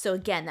checked off. So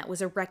again, that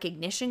was a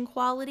recognition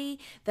quality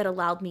that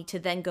allowed me to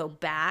then go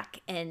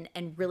back and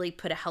really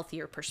put a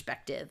healthier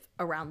perspective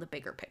around the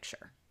bigger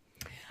picture.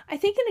 I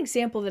think an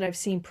example that I've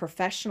seen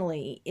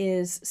professionally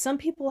is some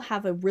people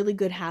have a really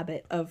good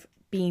habit of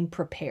being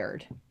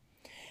prepared.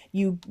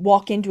 You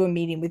walk into a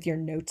meeting with your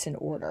notes in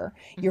order.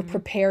 You're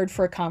prepared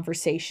for a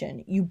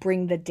conversation. You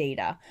bring the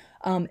data.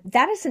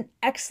 That is an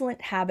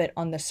excellent habit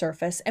on the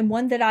surface, and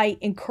one that I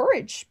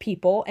encourage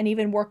people and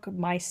even work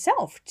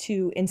myself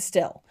to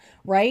instill,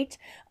 right?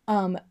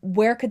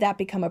 Where could that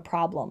become a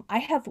problem? I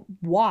have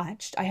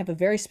a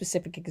very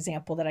specific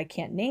example that I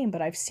can't name,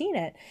 but I've seen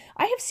it.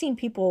 I have seen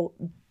people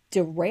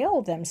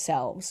derail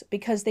themselves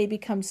because they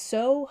become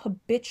so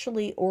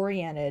habitually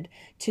oriented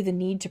to the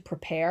need to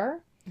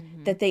prepare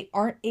that they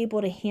aren't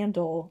able to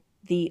handle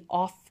the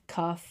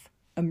off-cuff,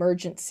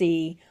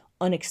 emergency,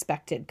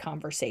 unexpected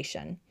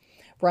conversation,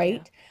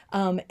 right?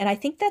 Yeah. And I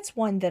think that's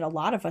one that a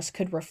lot of us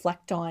could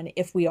reflect on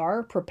if we are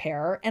a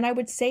preparer. And I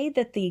would say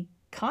that the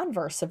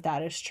converse of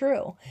that is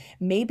true.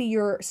 Maybe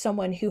you're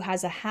someone who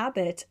has a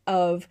habit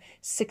of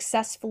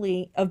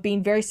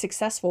being very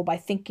successful by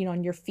thinking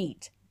on your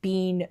feet,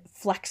 being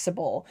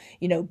flexible,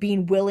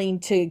 being willing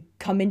to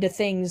come into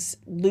things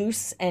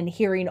loose and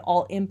hearing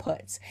all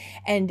inputs.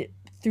 And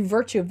through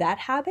virtue of that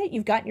habit,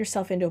 you've gotten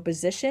yourself into a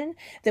position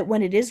that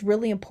when it is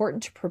really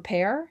important to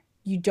prepare,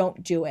 you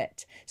don't do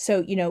it.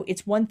 So,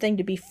 it's one thing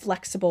to be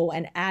flexible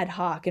and ad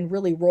hoc and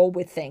really roll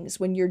with things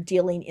when you're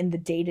dealing in the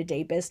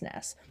day-to-day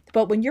business.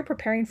 But when you're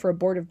preparing for a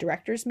board of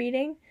directors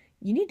meeting,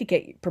 you need to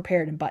get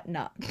prepared and button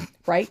up,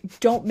 right?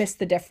 Don't miss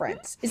the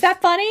difference. Is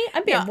that funny?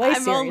 I'm being way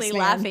serious, I'm only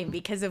laughing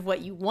because of what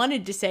you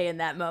wanted to say in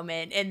that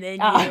moment, and then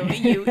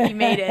you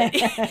made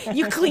it,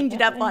 you cleaned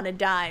it up on a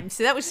dime.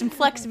 So that was some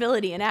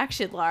flexibility in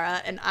action,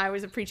 Laura, and I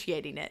was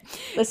appreciating it.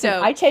 Listen,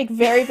 I take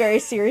very, very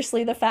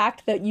seriously the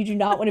fact that you do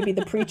not want to be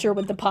the preacher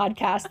with the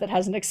podcast that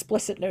has an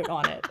explicit note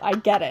on it. I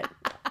get it.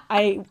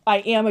 I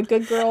am a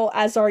good girl,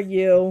 as are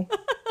you.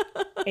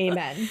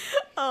 Amen.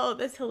 Oh,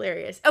 that's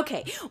hilarious.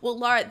 Okay. Well,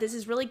 Laura, this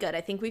is really good.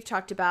 I think we've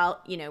talked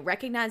about,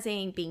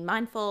 recognizing, being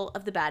mindful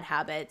of the bad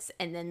habits.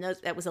 And then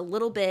that was a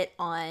little bit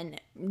on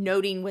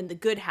noting when the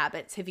good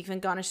habits have even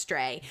gone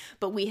astray.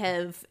 But we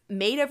have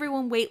made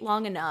everyone wait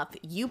long enough.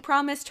 You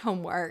promised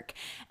homework,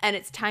 and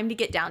it's time to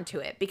get down to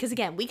it. Because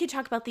again, we could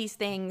talk about these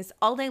things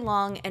all day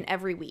long and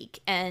every week.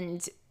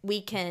 And we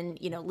can,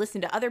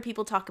 listen to other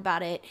people talk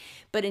about it,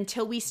 but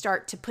until we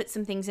start to put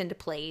some things into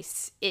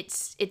place,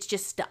 it's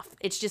just stuff.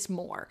 It's just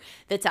more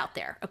that's out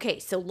there. Okay,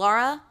 so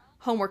Laura,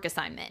 homework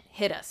assignment.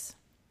 Hit us.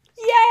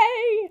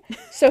 Yay!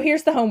 So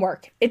here's the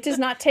homework. It does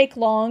not take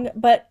long,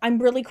 but I'm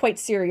really quite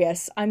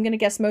serious. I'm going to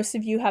guess most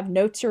of you have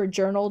notes or a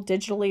journal,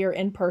 digitally or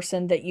in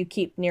person, that you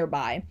keep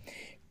nearby.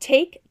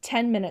 Take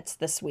 10 minutes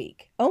this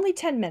week. Only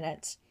 10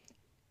 minutes.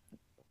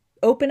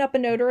 Open up a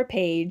note or a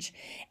page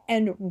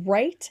and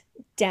write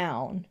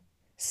down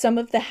some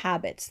of the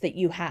habits that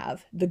you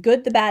have, the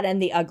good, the bad,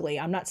 and the ugly.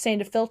 I'm not saying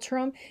to filter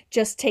them.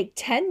 Just take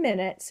 10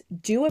 minutes,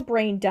 do a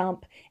brain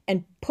dump,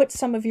 and put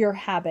some of your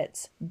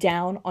habits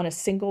down on a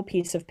single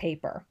piece of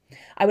paper.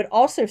 I would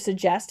also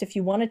suggest, if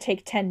you want to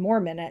take 10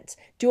 more minutes,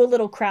 do a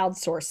little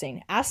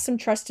crowdsourcing. Ask some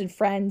trusted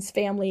friends,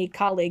 family,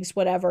 colleagues,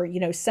 whatever,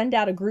 send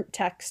out a group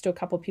text to a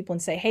couple of people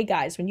and say, hey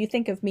guys, when you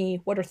think of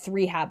me, what are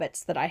 3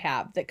 habits that I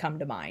have that come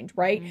to mind,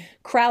 right?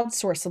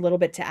 Crowdsource a little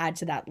bit to add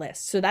to that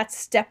list. So that's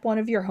step 1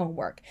 of your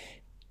homework.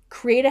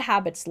 Create a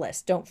habits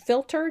list. Don't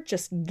filter,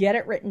 just get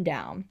it written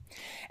down.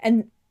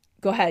 And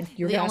go ahead.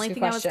 The only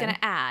thing I was going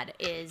to add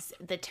is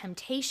the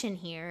temptation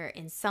here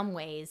in some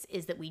ways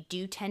is that we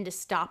do tend to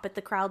stop at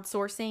the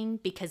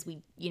crowdsourcing because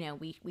we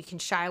can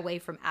shy away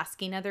from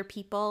asking other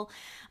people.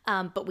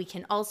 But we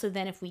can also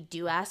then, if we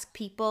do ask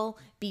people,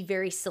 be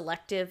very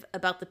selective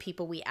about the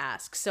people we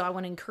ask. So I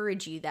want to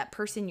encourage you, that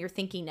person you're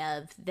thinking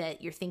of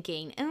that you're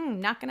thinking,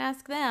 not going to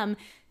ask them.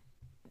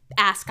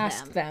 Ask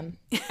them.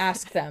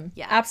 Ask them.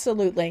 Yeah.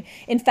 Absolutely.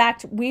 In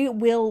fact, we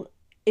will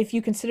if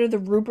you consider the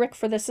rubric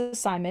for this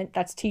assignment,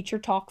 that's teacher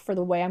talk for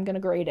the way I'm going to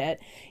grade it,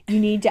 you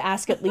need to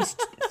ask at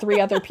least 3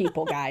 other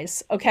people,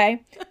 guys.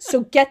 Okay?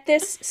 So get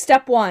this.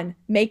 Step 1,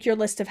 make your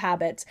list of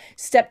habits.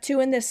 Step 2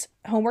 in this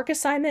homework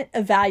assignment,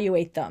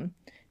 evaluate them.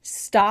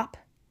 Stop,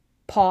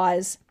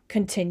 pause,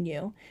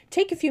 continue.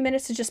 Take a few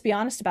minutes to just be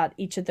honest about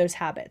each of those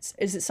habits.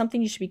 Is it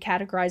something you should be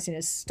categorizing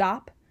as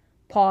stop,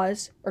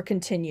 pause, or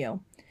continue?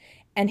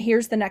 And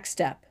here's the next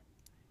step.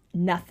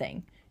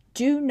 Nothing.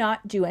 Do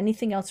not do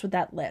anything else with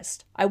that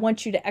list. I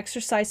want you to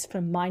exercise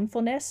some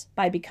mindfulness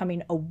by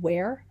becoming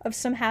aware of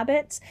some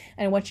habits.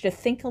 And I want you to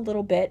think a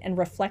little bit and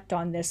reflect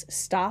on this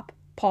stop,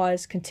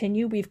 pause,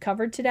 continue we've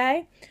covered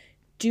today.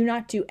 Do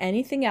not do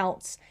anything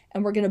else.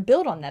 And we're going to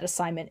build on that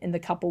assignment in the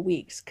couple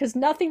weeks, because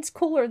nothing's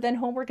cooler than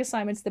homework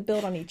assignments that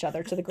build on each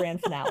other to the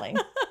grand finale.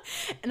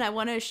 And I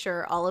want to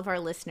assure all of our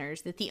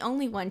listeners that the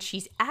only one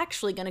she's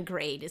actually going to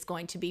grade is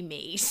going to be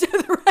me. So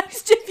the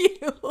rest of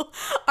you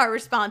are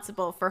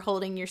responsible for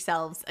holding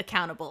yourselves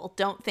accountable.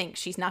 Don't think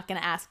she's not going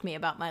to ask me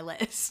about my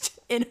list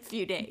in a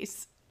few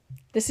days.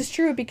 This is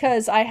true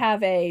because I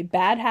have a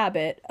bad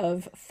habit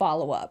of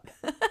follow-up.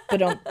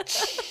 But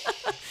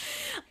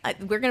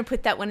we're going to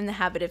put that one in the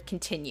habit of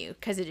continue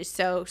because it is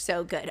so,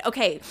 so good.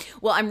 Okay,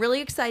 well, I'm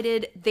really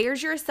excited.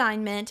 There's your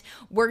assignment.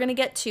 We're going to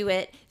get to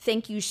it.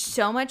 Thank you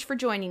so much for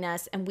joining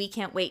us, and we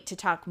can't wait to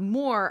talk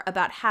more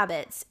about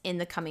habits in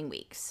the coming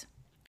weeks.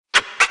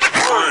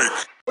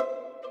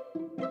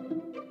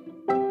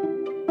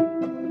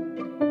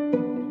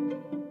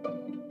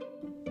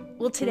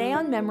 Well, today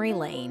on Memory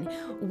Lane,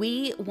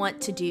 we want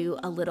to do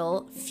a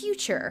little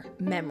future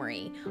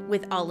memory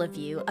with all of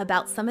you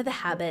about some of the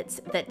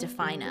habits that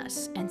define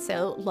us. And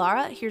so,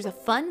 Laura, here's a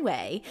fun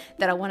way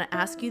that I want to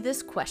ask you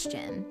this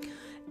question.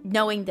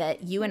 Knowing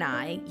that you and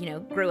I,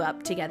 grew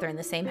up together in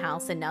the same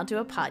house and now do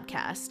a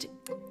podcast,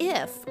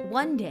 if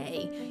one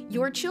day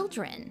your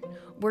children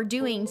were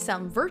doing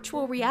some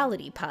virtual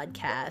reality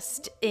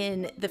podcast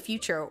in the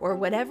future or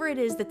whatever it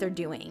is that they're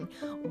doing,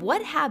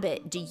 what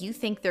habit do you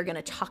think they're going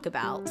to talk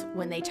about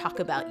when they talk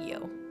about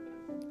you?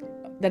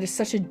 That is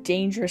such a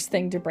dangerous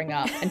thing to bring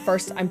up. And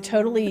first, I'm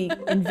totally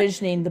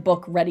envisioning the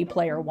book Ready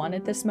Player One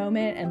at this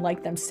moment, and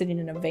like them sitting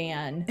in a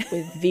van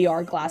with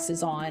VR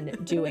glasses on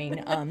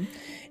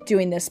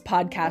doing this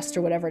podcast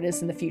or whatever it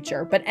is in the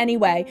future. But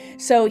anyway,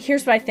 so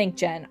here's what I think,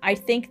 Jen. I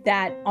think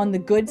that on the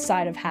good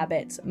side of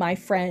habits, my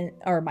kids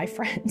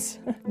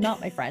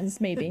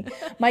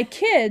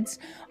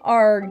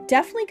are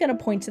definitely going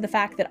to point to the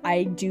fact that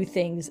I do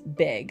things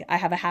big. I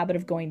have a habit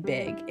of going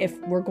big. If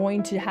we're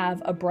going to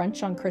have a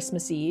brunch on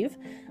Christmas Eve,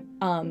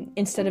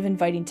 instead of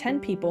inviting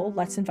 10 people,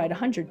 let's invite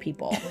 100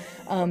 people.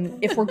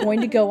 If we're going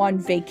to go on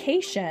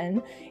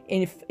vacation,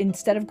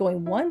 instead of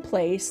going one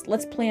place,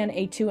 let's plan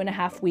a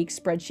 2.5-week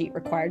spreadsheet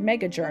required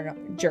mega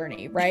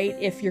journey, right?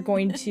 If you're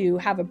going to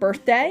have a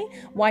birthday,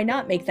 why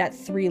not make that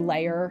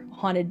 3-layer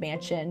haunted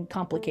mansion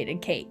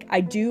complicated cake? I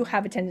do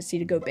have a tendency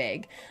to go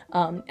big,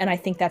 and I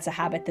think that's a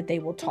habit that they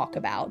will talk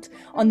about.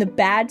 On the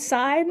bad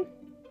side,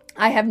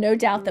 I have no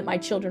doubt that my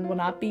children will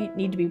not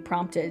need to be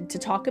prompted to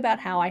talk about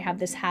how I have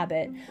this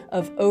habit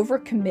of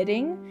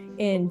overcommitting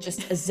in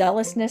just a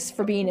zealousness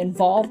for being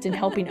involved in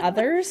helping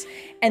others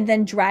and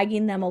then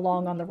dragging them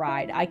along on the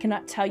ride. I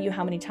cannot tell you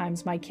how many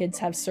times my kids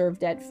have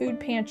served at food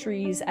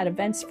pantries, at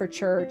events for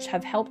church,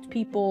 have helped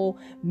people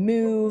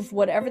move,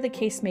 whatever the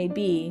case may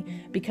be,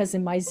 because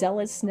in my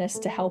zealousness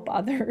to help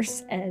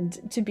others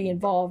and to be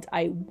involved,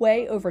 I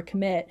way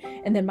overcommit,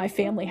 and then my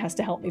family has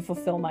to help me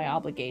fulfill my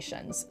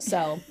obligations.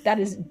 So that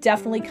is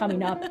definitely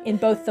coming up in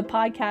both the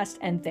podcast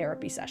and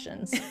therapy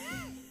sessions.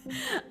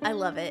 I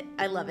love it.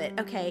 I love it.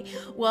 Okay.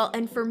 Well,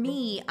 and for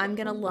me, I'm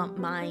going to lump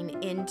mine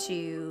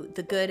into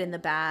the good and the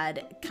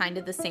bad, kind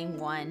of the same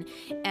one.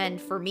 And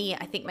for me,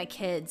 I think my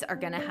kids are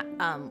going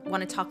to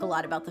want to talk a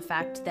lot about the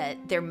fact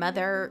that their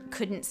mother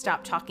couldn't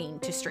stop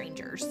talking to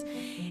strangers.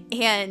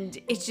 And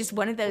it's just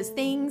one of those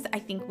things. I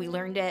think we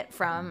learned it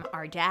from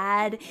our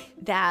dad,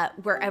 that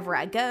wherever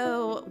I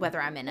go,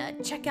 whether I'm in a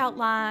checkout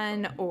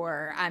line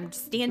or I'm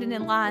standing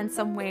in line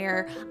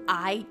somewhere,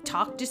 I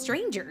talk to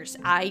strangers.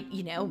 I,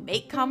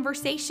 make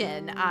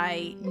conversation.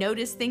 I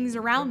notice things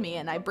around me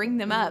and I bring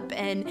them up.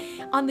 And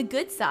on the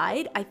good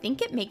side, I think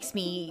it makes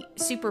me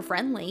super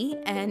friendly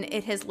and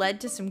it has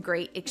led to some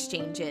great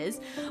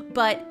exchanges.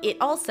 But it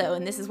also,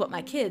 and this is what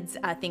my kids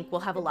I think will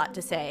have a lot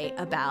to say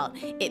about,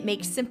 it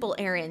makes simple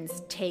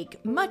errands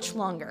take much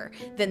longer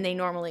than they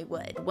normally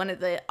would. One of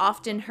the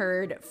often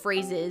heard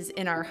phrases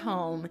in our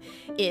home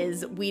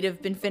is, "We'd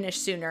have been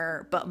finished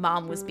sooner, but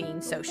mom was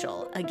being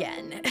social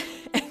again."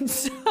 And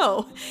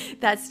so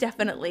that's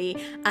definitely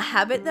a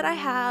habit that I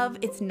have.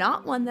 It's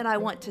not one that I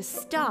want to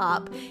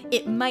stop.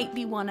 It might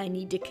be one I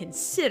need to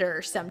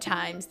consider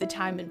sometimes, the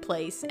time and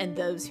place and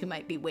those who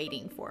might be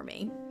waiting for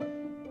me.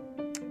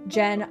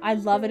 Jen, I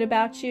love it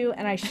about you,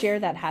 and I share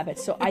that habit.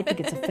 So I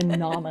think it's a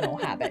phenomenal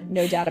habit,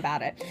 no doubt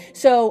about it.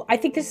 So I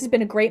think this has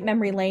been a great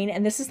memory lane,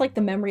 and this is like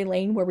the memory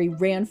lane where we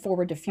ran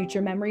forward to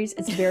future memories.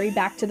 It's very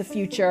Back to the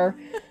Future.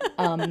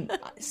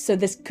 So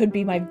this could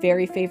be my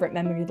very favorite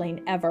memory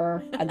lane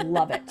ever. I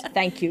love it.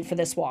 Thank you for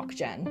this walk,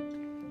 Jen.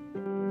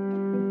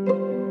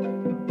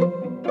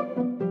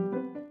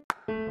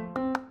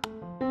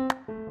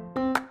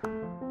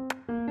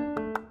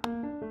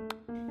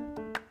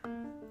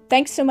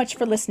 Thanks so much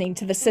for listening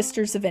to the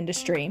Sisters of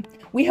Industry.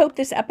 We hope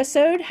this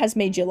episode has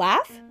made you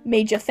laugh,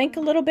 made you think a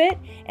little bit,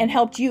 and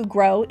helped you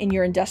grow in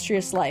your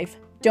industrious life.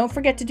 Don't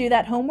forget to do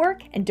that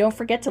homework, and don't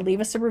forget to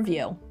leave us a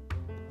review.